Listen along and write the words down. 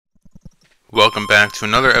Welcome back to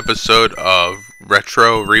another episode of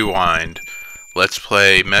Retro Rewind. Let's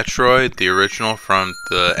play Metroid, the original from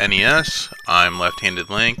the NES. I'm Left-Handed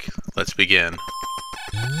Link. Let's begin.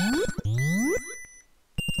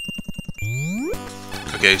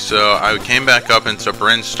 Okay, so I came back up into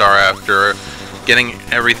Brinstar after getting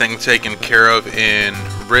everything taken care of in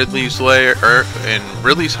Ridley's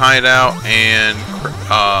Ridley's hideout and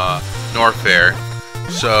Norfair.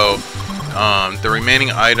 So the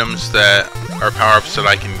remaining items that are power-ups that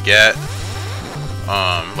I can get,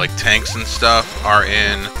 like tanks and stuff, are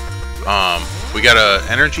in. We got a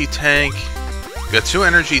energy tank. We got 2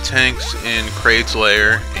 energy tanks in Kraid's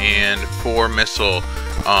lair and 4 missile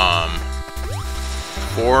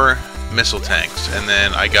tanks, and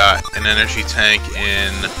then I got an energy tank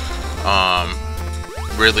in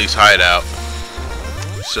Ridley's hideout.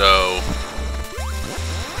 So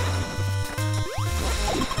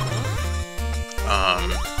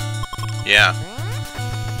yeah.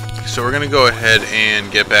 So we're gonna go ahead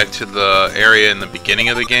and get back to the area in the beginning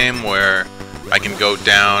of the game where I can go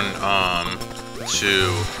down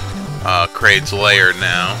to Kraid's lair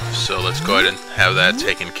now. So let's go ahead and have that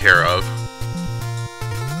taken care of.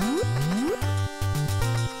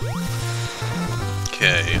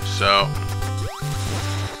 Okay, so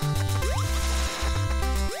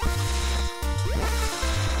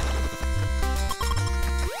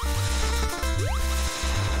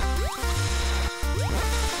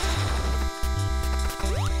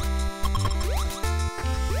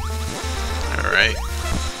alright.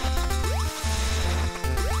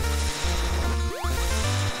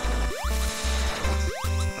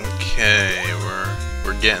 Okay,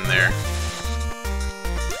 we're getting there.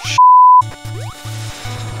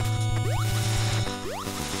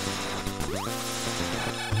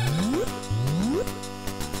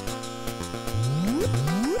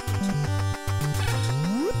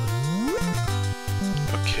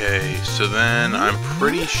 Okay, so then I'm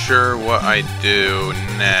pretty sure what I do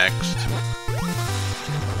next.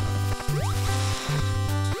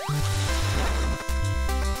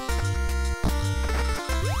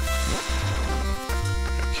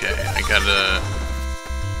 Okay, I gotta...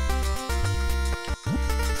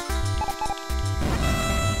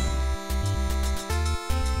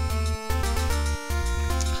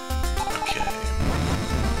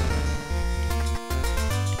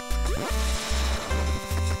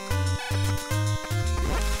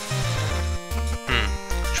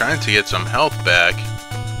 Trying to get some health back.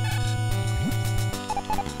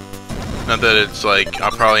 Not that it's like I'll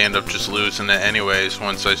probably end up just losing it anyways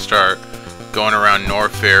once I start going around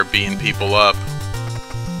Norfair beating people up.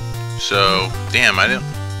 So, damn, I didn't...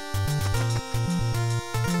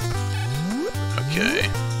 Okay.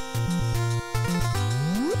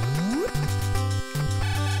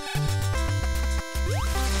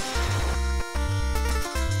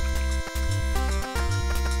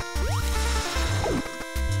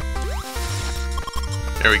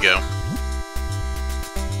 There we go.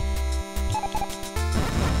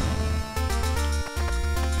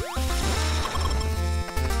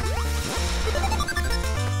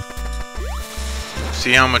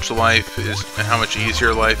 See how much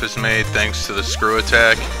easier life is made thanks to the screw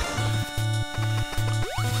attack?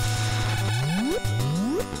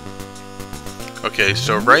 Okay,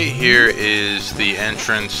 so right here is the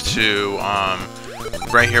entrance to,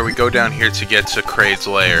 right here we go down here to get to Kraid's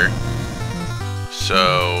lair.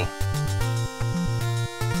 So,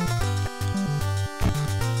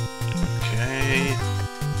 okay,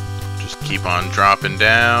 just keep on dropping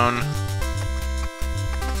down.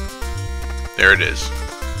 There it is.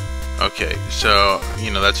 Okay, so,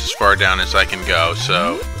 you know, that's as far down as I can go.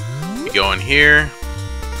 So, we go in here,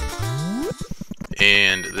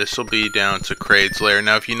 and this will be down to Kraid's lair.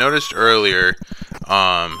 Now, if you noticed earlier, when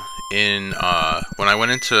I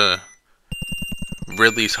went into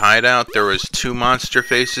Ridley's hideout, there was 2 monster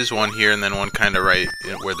faces, one here and then one kind of right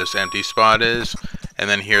where this empty spot is, and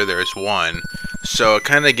then here there's one. So it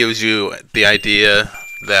kind of gives you the idea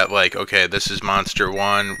that, like, okay, this is monster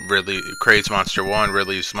 1, Kraid's monster 1,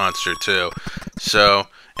 Ridley's monster 2. So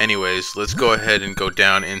anyways, let's go ahead and go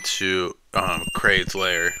down into Kraid's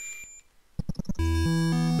lair.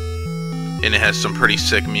 And it has some pretty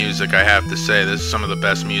sick music, I have to say. This is some of the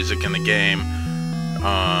best music in the game.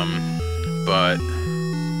 But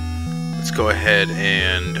let's go ahead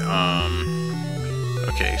and,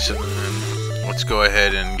 okay, so then let's go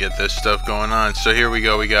ahead and get this stuff going on. So here we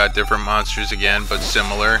go, we got different monsters again, but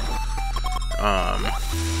similar.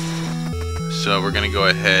 So we're gonna go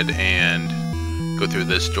ahead and go through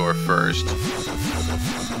this door first.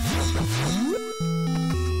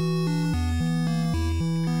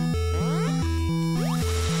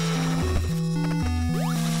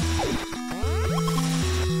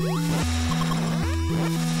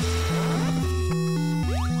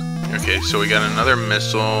 Okay, so we got another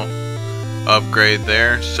missile upgrade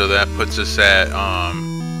there, so that puts us at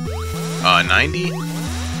 90.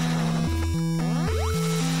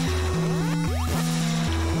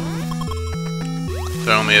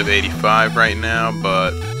 So I only have 85 right now,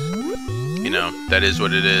 but you know, that is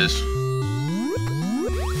what it is.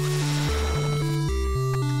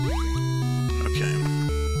 Okay.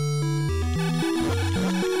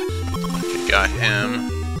 Okay, got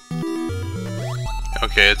him.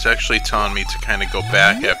 Okay, it's actually telling me to kind of go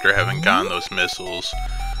back after having gotten those missiles.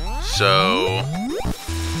 So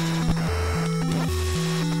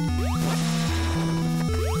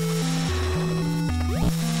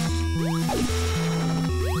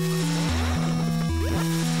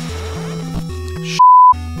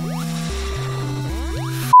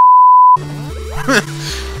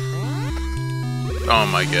oh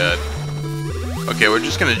my god. Okay, we're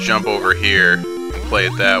just gonna jump over here and play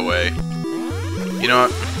it that way. You know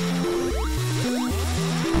what?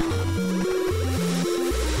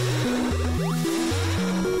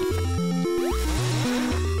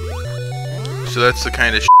 So that's the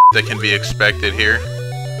kind of that can be expected here.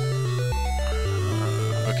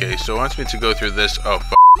 Okay, so it wants me to go through this. Oh,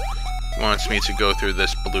 f***. It wants me to go through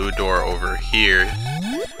this blue door over here.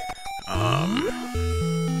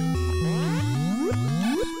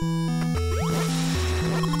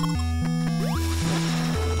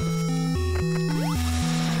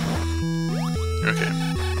 Okay.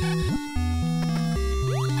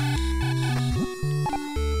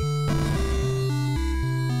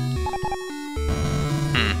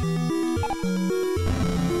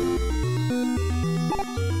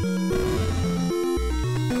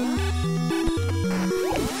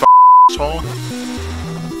 Asshole.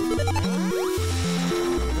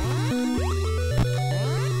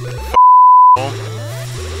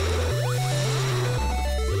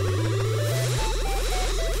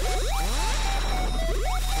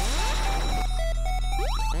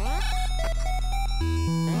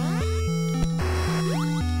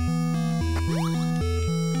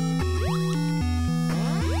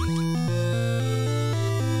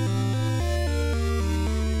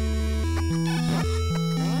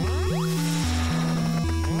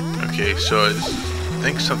 Okay, so I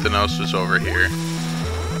think something else was over here.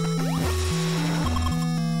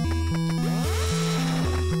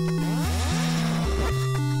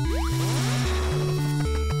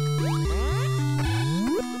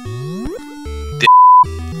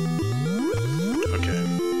 Okay.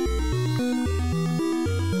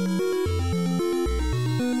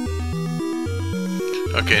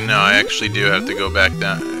 Okay, no, I actually do have to go back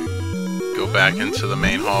into the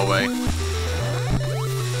main hallway.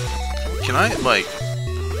 Can I, like,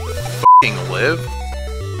 fucking live?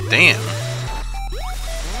 Damn.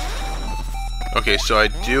 Okay, so I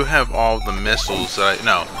do have all the missiles that I...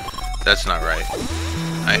 No, that's not right.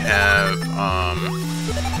 I have,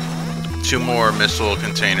 2 more missile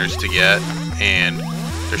containers to get, and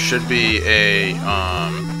there should be a,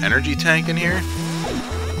 energy tank in here.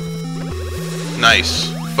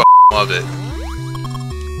 Nice. Fucking love it.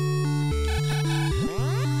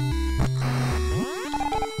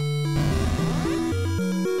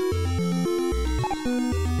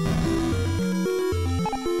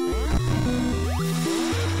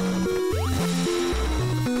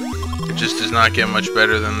 Just does not get much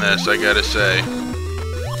better than this, I gotta say.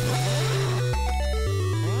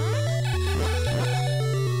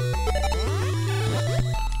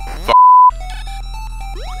 Fuck.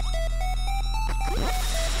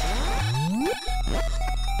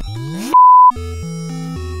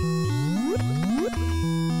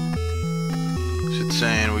 So it's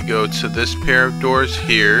saying we go to this pair of doors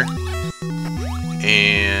here,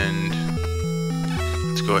 and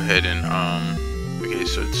let's go ahead and okay,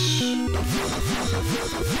 so it's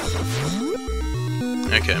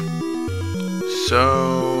okay.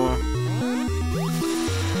 So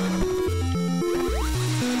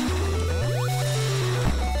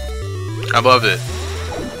I love it.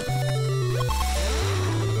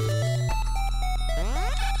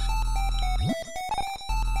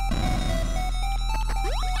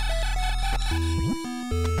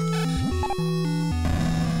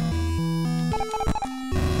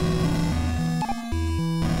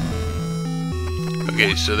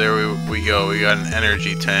 Okay, so there we go. We got an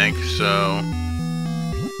energy tank, so...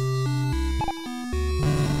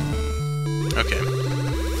 Okay.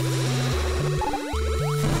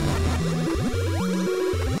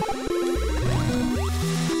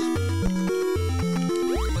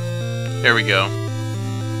 There we go.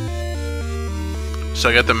 So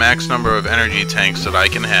I got the max number of energy tanks that I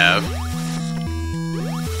can have.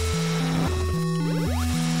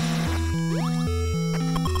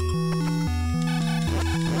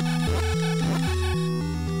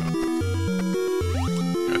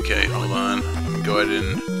 Okay, hold on. Let me go ahead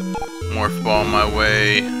and morph ball my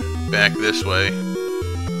way back this way.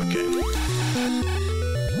 Okay.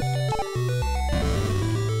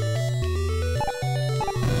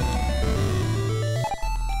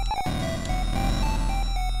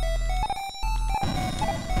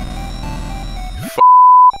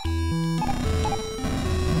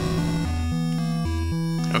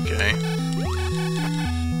 Okay.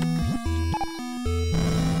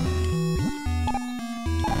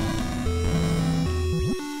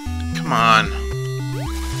 Come on.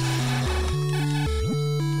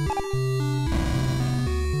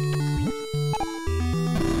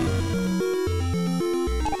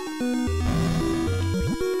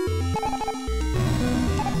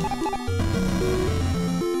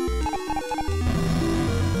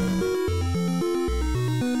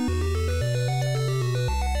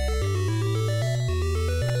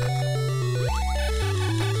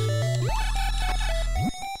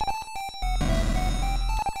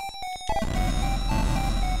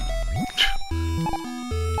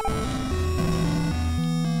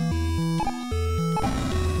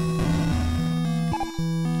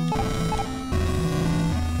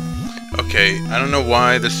 Okay, I don't know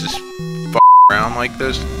why this is around like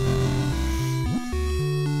this.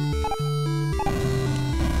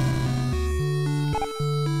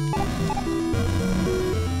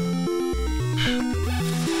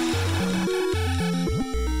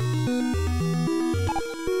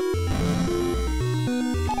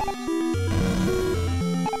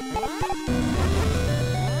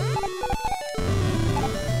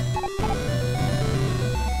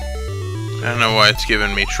 I don't know why it's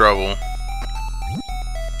giving me trouble.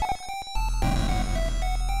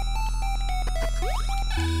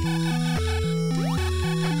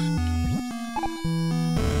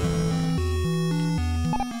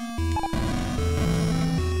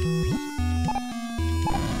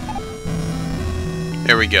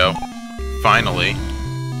 There we go. Finally.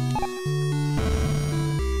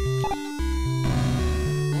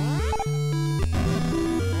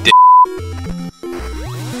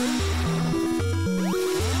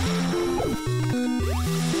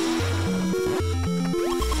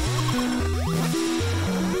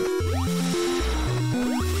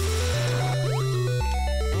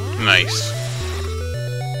 Nice.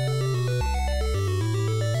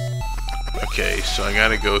 Okay, so I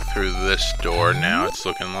gotta go through this door now, it's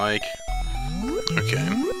looking like. Okay.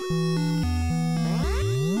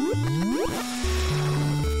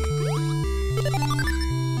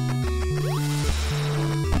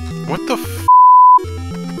 What the f***?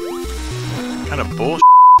 What kind of bullshit is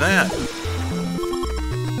that?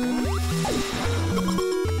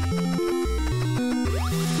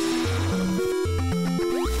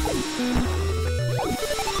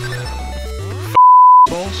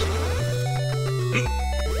 Balls?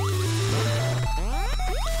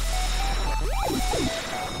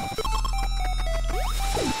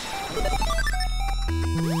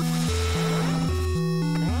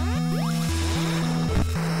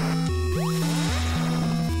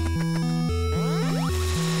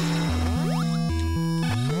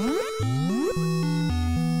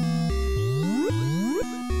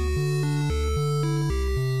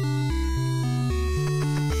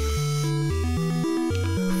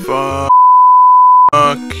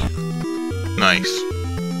 Fuck. Nice.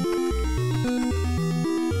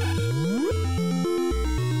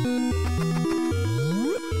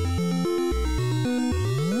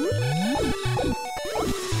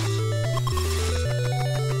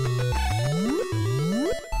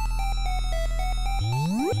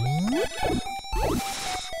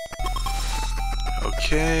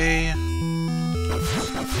 Okay.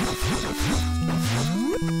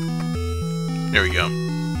 There we go.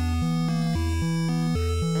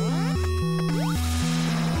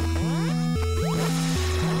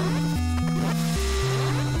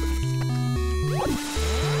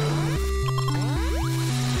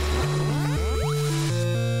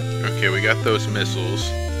 Okay, we got those missiles.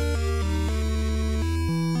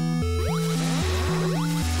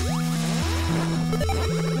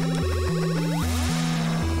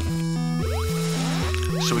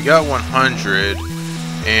 So we got 100,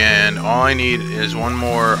 and all I need is one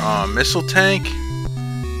more missile tank,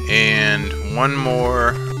 and one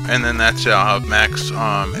more, and then that's it. I'll have max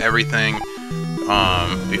everything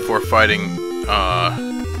before fighting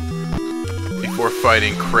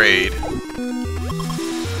Kraid.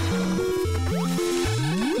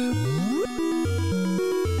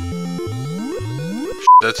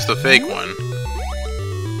 That's the fake one.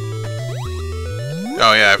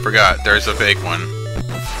 Oh yeah, I forgot. There's a fake one.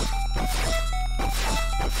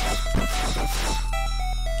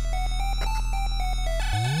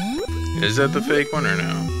 Is that the fake one or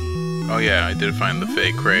no? Oh yeah, I did find the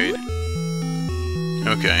fake Kraid.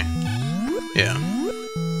 Okay. Yeah.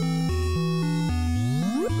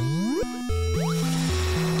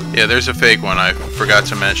 Yeah, there's a fake one. I forgot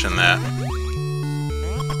to mention that.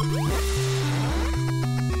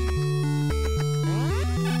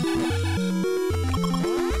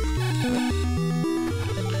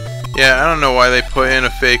 Yeah, I don't know why they put in a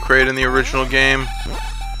fake Kraid in the original game.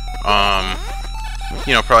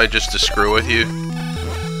 You know, probably just to screw with you.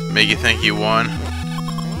 Make you think you won.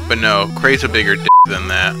 But no, Kraid's a bigger dick than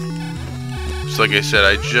that. So like I said,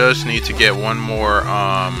 I just need to get one more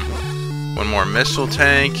missile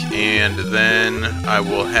tank, and then I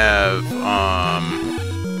will have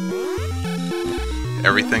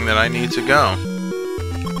everything that I need to go.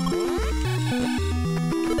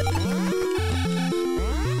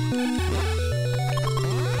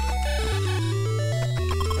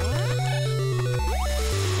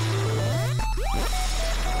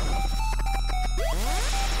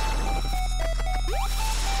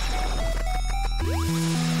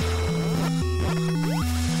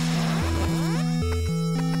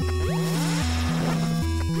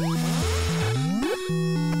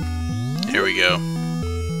 Here we go.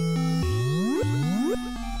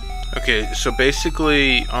 Okay, so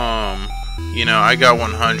basically, you know, I got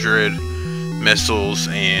 100 missiles,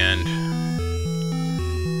 and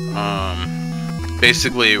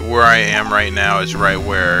basically where I am right now is right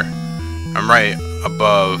where I'm right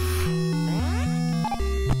above,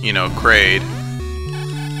 you know, Kraid.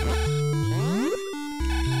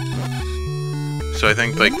 So I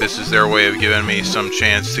think like this is their way of giving me some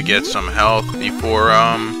chance to get some health before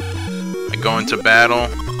I go into battle.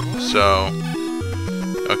 So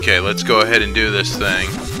okay, let's go ahead and do this thing.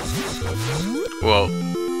 Well,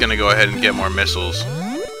 gonna go ahead and get more missiles.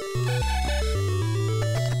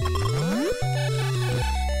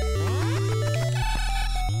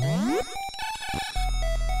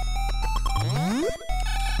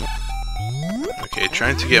 Okay,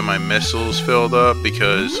 trying to get my missiles filled up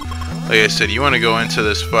because, like I said, you want to go into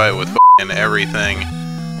this fight with f***ing everything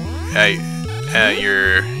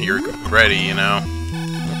you're ready, you know.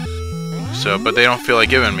 So, but they don't feel like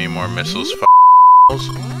giving me more missiles.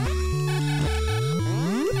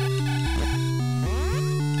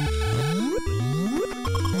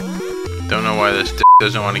 Don't know why this dick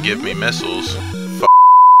doesn't want to give me missiles.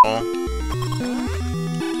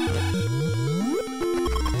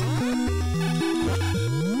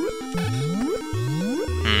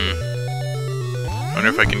 Wonder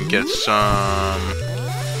if I can get some.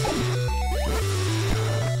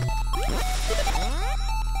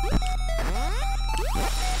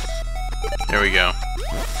 There we go.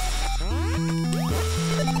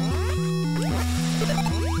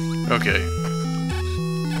 Okay.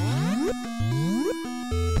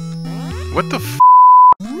 What the f?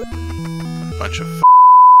 Bunch of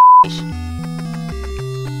f***s.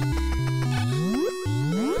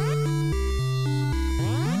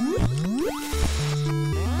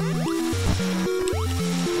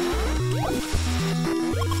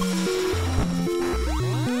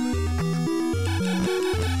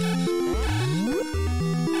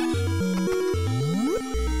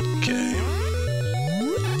 Okay.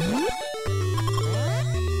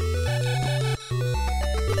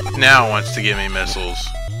 Now it wants to give me missiles.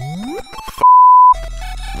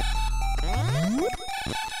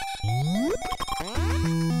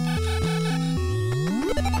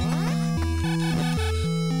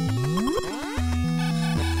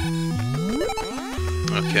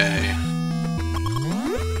 Okay.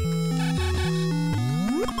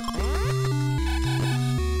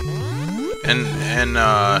 And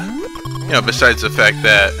you know, besides the fact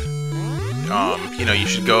that you know, you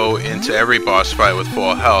should go into every boss fight with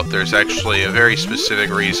full health, there's actually a very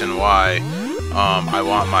specific reason why I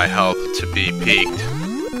want my health to be peaked.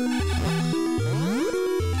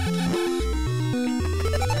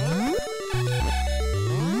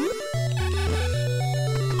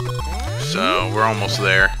 So, we're almost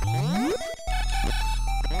there.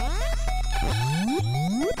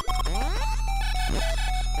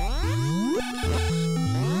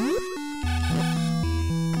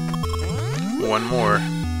 One more.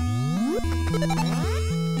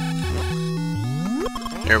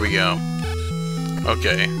 There we go.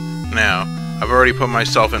 Okay, now, I've already put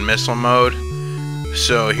myself in missile mode.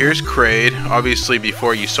 So, here's Kraid. Obviously,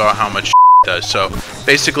 before you saw how much does. So,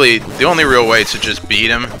 basically, the only real way to just beat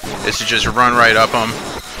him is to just run right up him,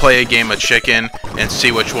 play a game of chicken, and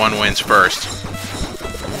see which one wins first.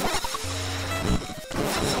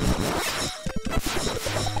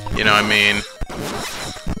 You know what I mean?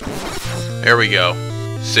 There we go.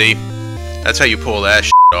 See? That's how you pull that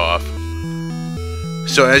shit off.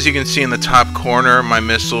 So as you can see in the top corner, my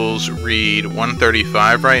missiles read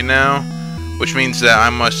 135 right now, which means that I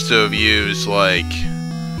must have used like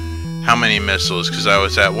how many missiles? Because I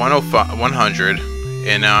was at 100,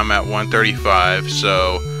 and now I'm at 135.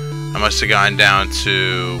 So I must have gone down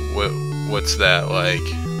to what's that, like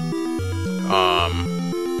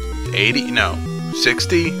 80? No,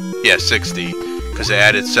 60? Yeah, 60. Because they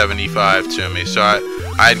added 75 to me. So I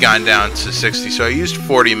had gone down to 60. So I used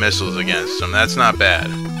 40 missiles against them. That's not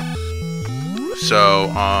bad. So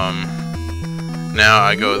now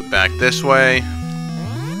I go back this way.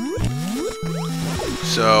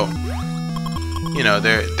 So you know,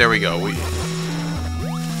 there we go. You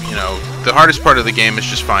know, the hardest part of the game is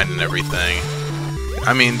just finding everything.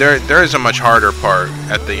 I mean, there is a much harder part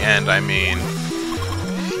at the end. I mean,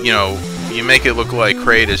 you know, you make it look like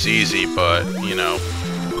Kraid is easy, but, you know,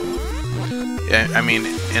 I mean,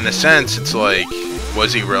 in a sense, it's like,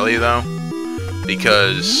 was he really, though?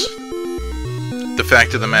 Because the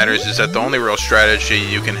fact of the matter is that the only real strategy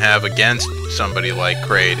you can have against somebody like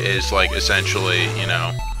Kraid is, like, essentially, you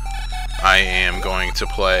know, I am going to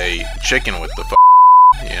play chicken with the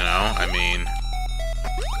you know, I mean...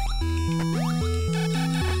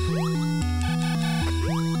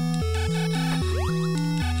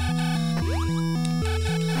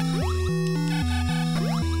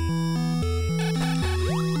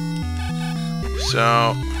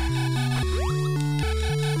 So...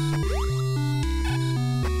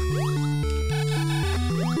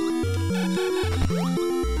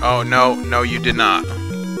 Oh, no, you did not.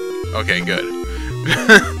 Okay, good.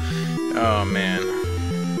 Oh, man.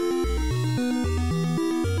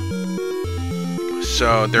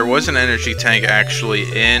 So, there was an energy tank actually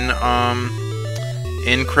in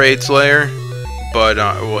Kraid's lair, but,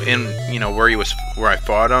 well, in, you know, where I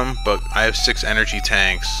fought him, but I have 6 energy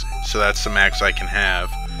tanks, so that's the max I can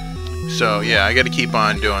have. So, yeah, I gotta keep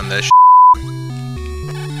on doing this.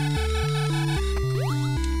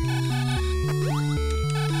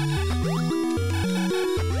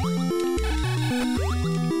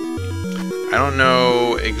 I don't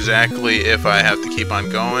know exactly if I have to keep on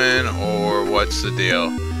going or what's the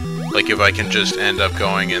deal. Like if I can just end up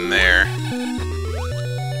going in there.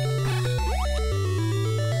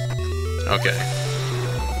 Okay.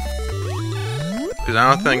 Because I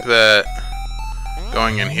don't think that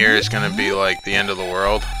going in here is going to be like the end of the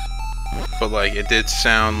world. But like it did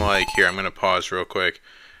sound like... Here, I'm going to pause real quick.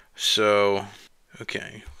 So,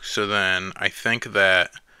 okay. So then I think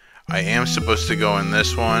that I am supposed to go in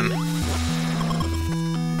this one.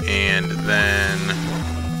 And then,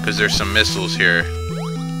 because there's some missiles here.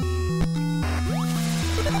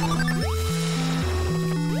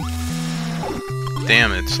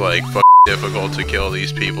 Damn, it's like difficult to kill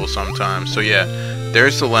these people sometimes. So yeah,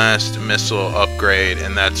 there's the last missile upgrade,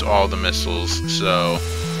 and that's all the missiles, so...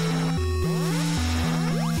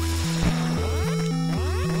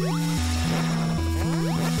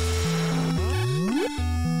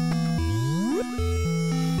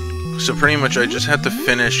 So pretty much I just have to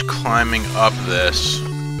finish climbing up this.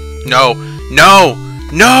 No! No!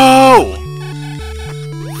 No!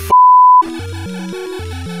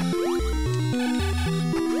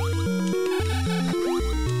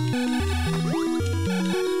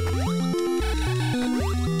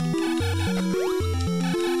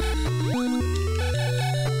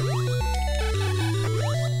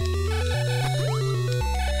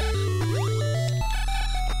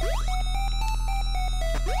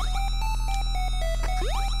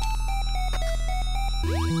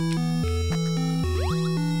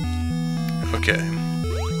 Okay.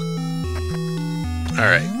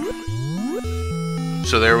 Alright.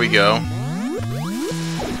 So there we go.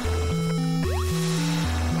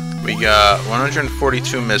 We got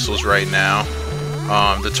 142 missiles right now.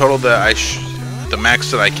 The total that the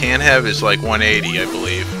max that I can have is like 180, I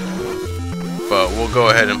believe. But we'll go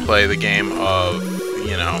ahead and play the game of,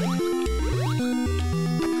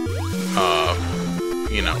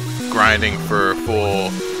 grinding for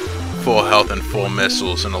full health and full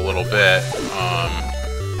missiles in a little bit.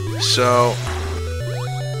 So,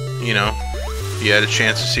 if you had a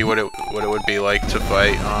chance to see what it would be like to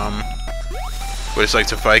fight, what it's like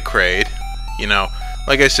to fight Kraid,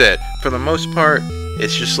 like I said, for the most part,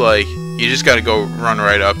 it's just like, you just gotta go run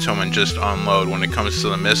right up to him and just unload when it comes to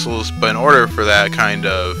the missiles. But in order for that kind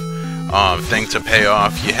of thing to pay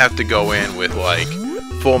off, you have to go in with like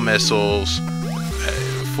full missiles,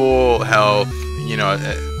 full health,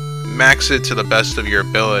 max it to the best of your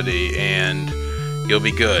ability, and you'll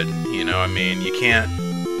be good. I mean, you can't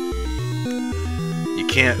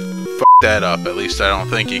f that up. At least I don't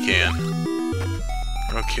think you can.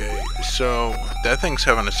 Okay, so that thing's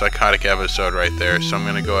having a psychotic episode right there, so I'm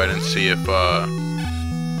gonna go ahead and see if I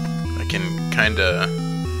can kinda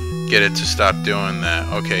get it to stop doing that.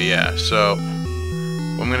 Okay, yeah, so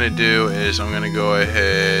what I'm gonna do is I'm gonna go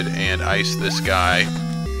ahead and ice this guy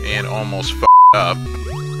and almost f up.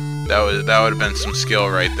 That would have been some skill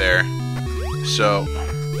right there. So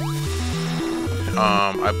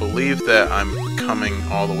I believe that I'm coming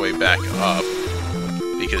all the way back up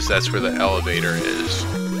because that's where the elevator is.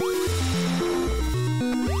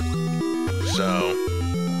 So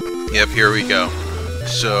yep, here we go.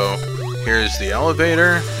 So here's the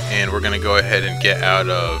elevator, and we're gonna go ahead and get out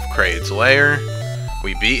of Kraid's lair.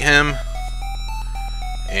 We beat him,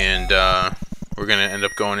 and we're gonna end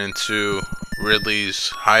up going into Ridley's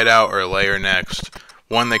hideout or lair next.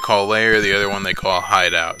 One they call lair, the other one they call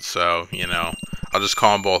hideout. So, you know, I'll just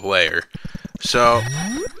call them both lair. So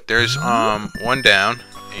there's one down,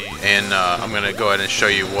 and I'm gonna go ahead and show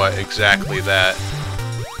you what exactly that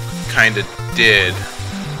kind of did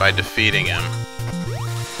by defeating him.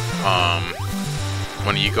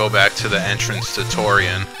 When you go back to the entrance to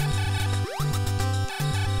Torian,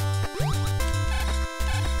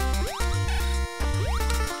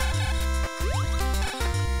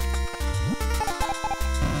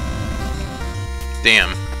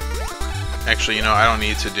 damn. Actually, you know, I don't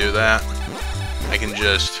need to do that. I can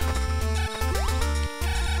just...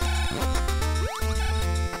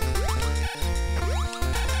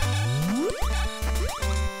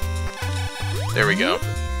 There we go.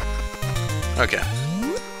 Okay.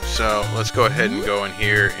 So, let's go ahead and go in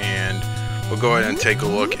here, and we'll go ahead and take a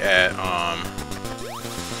look at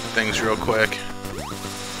things real quick.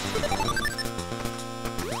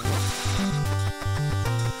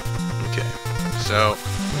 Okay. So...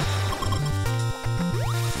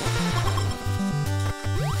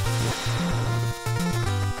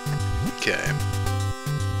 Okay.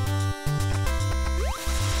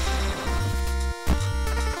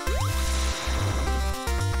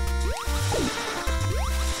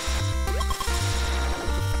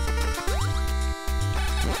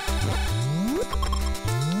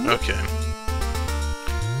 Okay.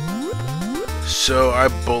 So I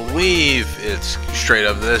believe it's straight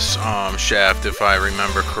up this shaft, if I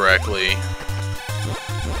remember correctly,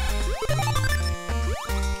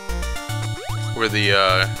 where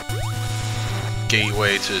the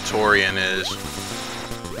gateway to Torian is.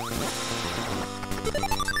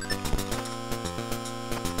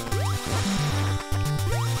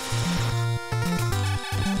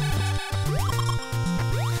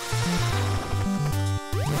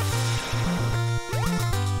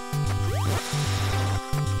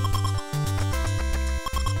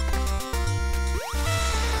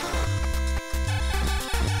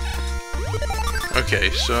 Okay,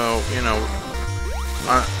 so, you know,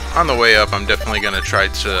 on the way up, I'm definitely going to try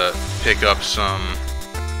to pick up some,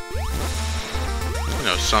 you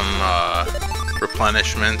know, some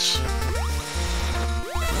replenishments.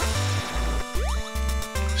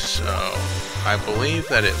 So, I believe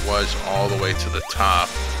that it was all the way to the top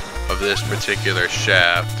of this particular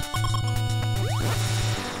shaft.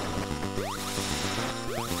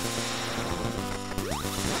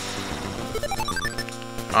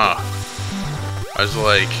 I was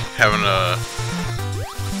like having a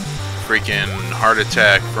freaking heart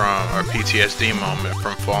attack from, or PTSD moment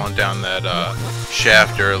from falling down that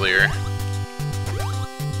shaft earlier.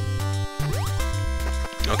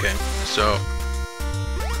 Okay, so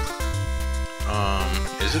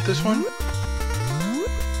is it this one?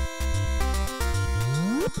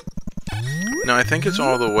 No, I think it's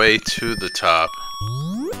all the way to the top.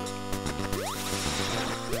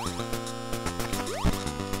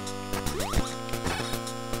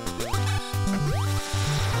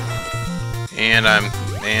 And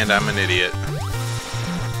I'm an idiot.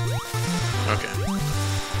 Okay.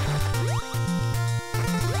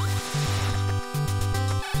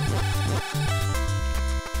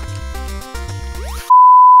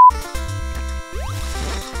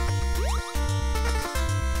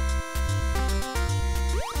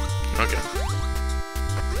 Okay.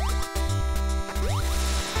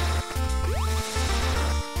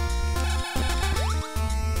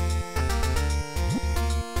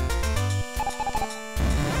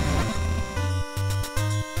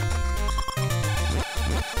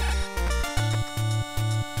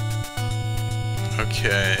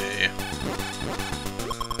 Okay.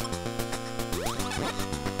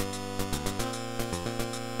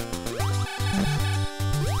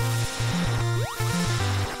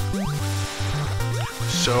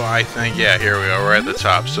 So I think, yeah, here we are. We're at the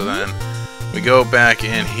top. So then we go back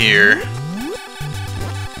in here.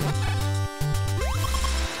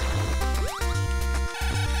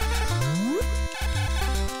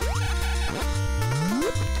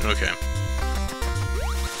 Okay.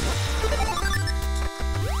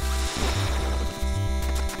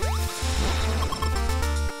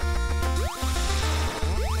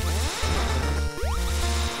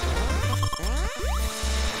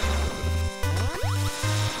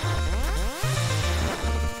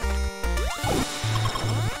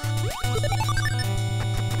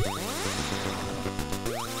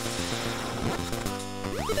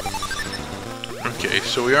 Okay,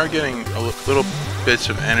 so we are getting a little bits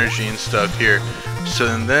of energy and stuff here. So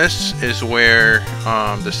then this is where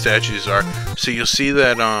the statues are. So you'll see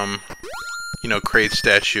that you know, Kraid's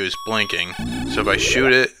statue is blinking. So if I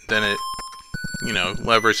shoot it, then it, you know,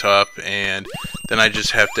 levers up, and then I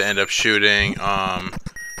just have to end up shooting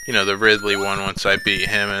you know, the Ridley one once I beat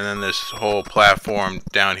him, and then this whole platform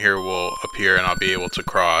down here will appear and I'll be able to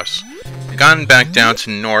cross. Gotten back down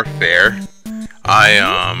to North there. I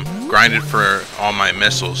grinded for all my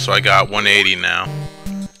missiles, so I got 180 now.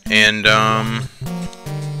 And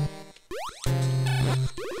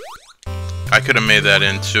I could have made that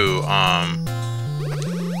into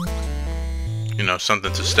you know,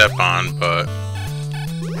 something to step on, but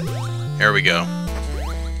here we go.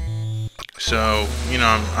 So, you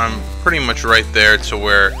know, I'm pretty much right there to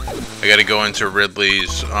where I gotta go into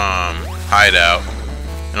Ridley's hideout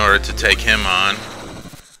in order to take him on.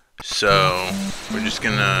 So we're just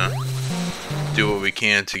gonna do what we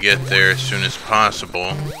can to get there as soon as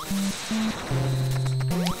possible.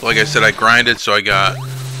 Like I said, I grinded, so I got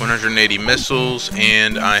 180 missiles,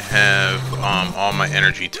 and I have all my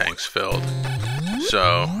energy tanks filled.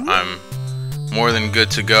 So I'm more than good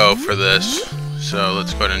to go for this. So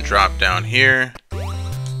let's go ahead and drop down here.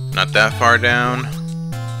 Not that far down.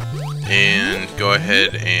 And go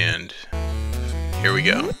ahead and here we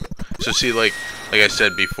go. So see, like I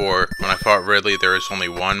said before, when I fought Ridley, there was only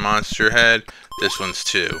one monster head. This one's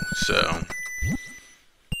two, so.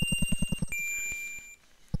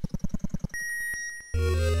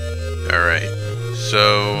 Alright,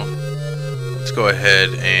 so let's go ahead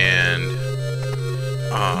and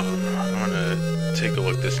I want to take a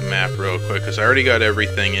look at this map real quick, because I already got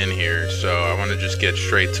everything in here, so I want to just get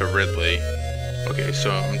straight to Ridley. Okay,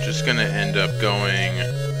 so I'm just going to end up going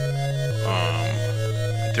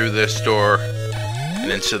through this door and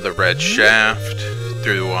into the red shaft,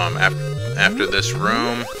 through after this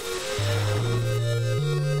room.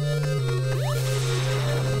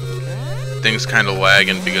 Things kind of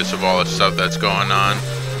lagging because of all the stuff that's going on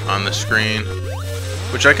the screen,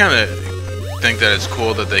 which I kind of think that it's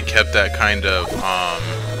cool that they kept that kind of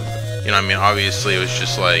you know, I mean, obviously it was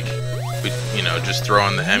just like, you know, just throw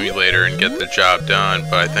in the emulator and get the job done,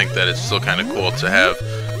 but I think that it's still kind of cool to have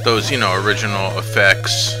those, you know, original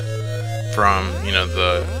effects from, you know,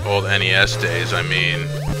 the old NES days. I mean,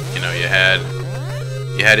 you know, you had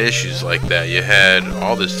issues like that. You had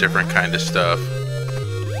all this different kind of stuff.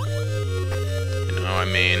 You know, I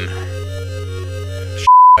mean,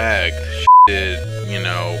 bag did, you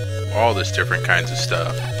know, all this different kinds of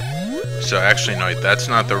stuff. So actually, no, that's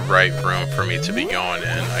not the right room for me to be going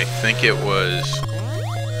in. I think it's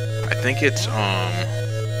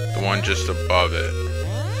the one just above it.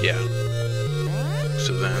 Yeah.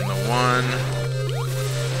 So then the one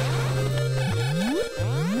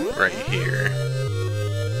right here.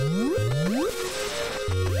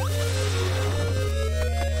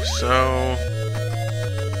 So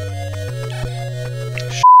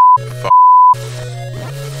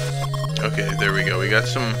okay, there we go. We got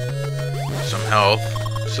some health,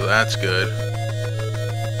 so that's good.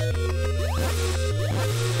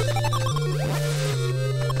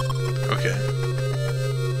 Okay.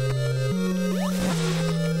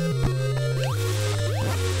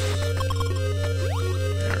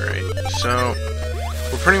 Alright, so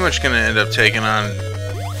we're pretty much going to end up taking on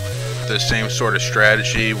the same sort of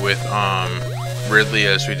strategy with Ridley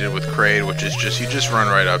as we did with Kraid, which is just, you just run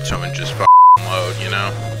right up to him and just load, you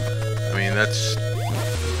know? I mean, that's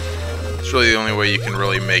really the only way you can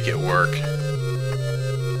really make it work.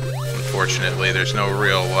 Unfortunately, there's no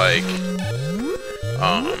real, like,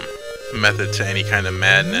 method to any kind of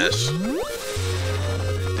madness.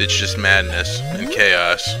 It's just madness and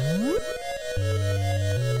chaos.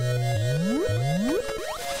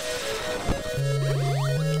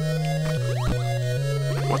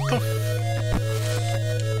 What the f...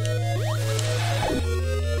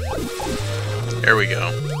 There we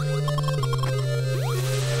go.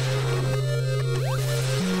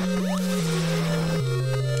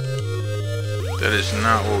 That is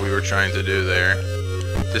not what we were trying to do there.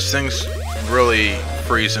 This thing's really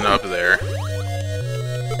freezing up there.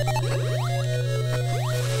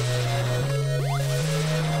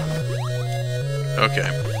 Okay.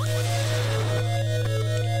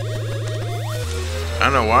 I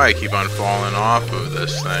don't know why I keep on falling off of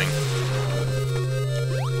this thing.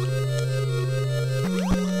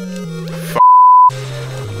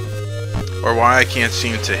 Or why I can't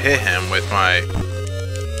seem to hit him with my...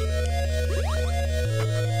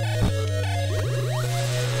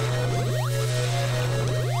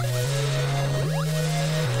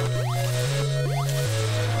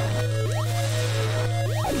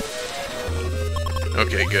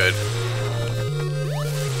 Okay, good.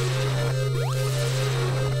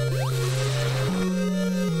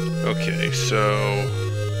 Okay,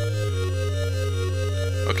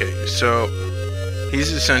 so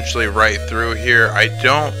he's essentially right through here. I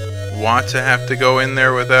don't want to have to go in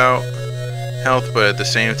there without health, but at the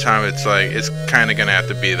same time, it's like, it's kind of gonna have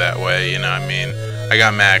to be that way, you know what I mean? I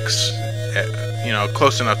got max, you know,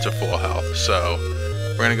 close enough to full health, so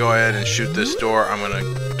we're gonna go ahead and shoot this door. I'm gonna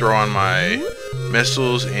throw on my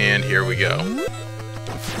missiles, and here we go.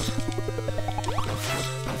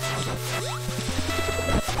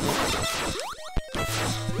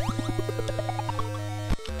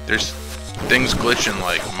 There's things glitching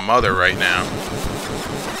like mother right now.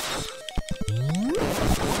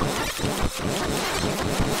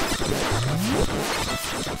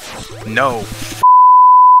 No.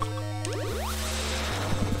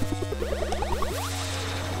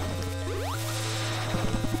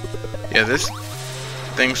 Yeah, this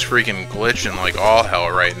thing's freaking glitching like all hell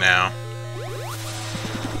right now.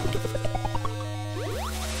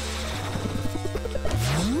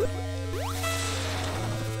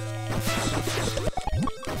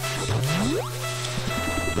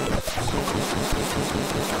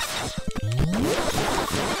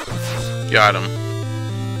 Got him.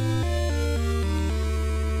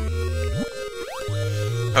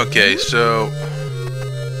 Okay, so...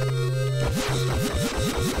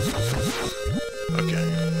 Okay,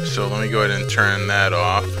 so let me go ahead and turn that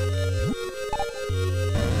off.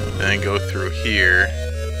 Then go through here.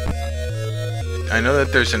 I know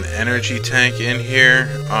that there's an energy tank in here,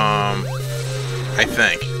 I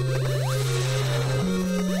think.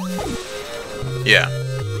 Yeah.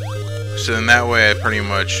 So then that way I pretty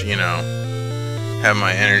much, you know, have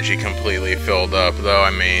my energy completely filled up, though,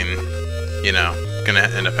 I mean, you know, gonna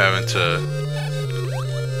end up having to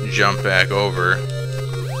jump back over.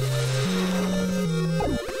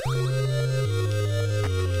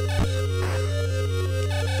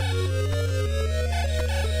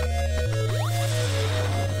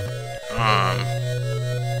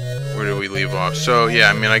 Where did we leave off? So,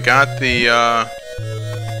 yeah, I mean, I got the,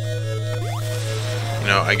 you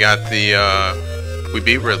know, I got the, we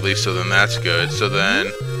beat Ridley, so then that's good. So then,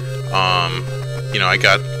 you know, I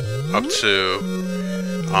got up to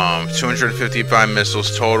 255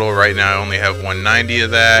 missiles total. Right now I only have 190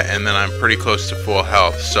 of that, and then I'm pretty close to full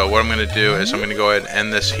health. So what I'm going to do is I'm going to go ahead and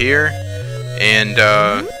end this here, and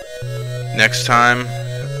next time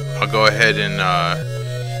I'll go ahead and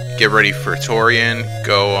get ready for Torian,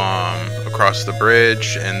 go across the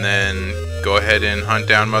bridge, and then go ahead and hunt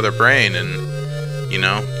down Mother Brain, and you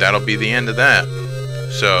know, that'll be the end of that.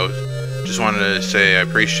 So just wanted to say I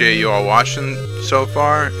appreciate you all watching so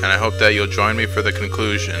far, and I hope that you'll join me for the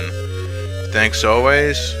conclusion. Thanks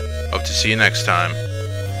always. Hope to see you next time.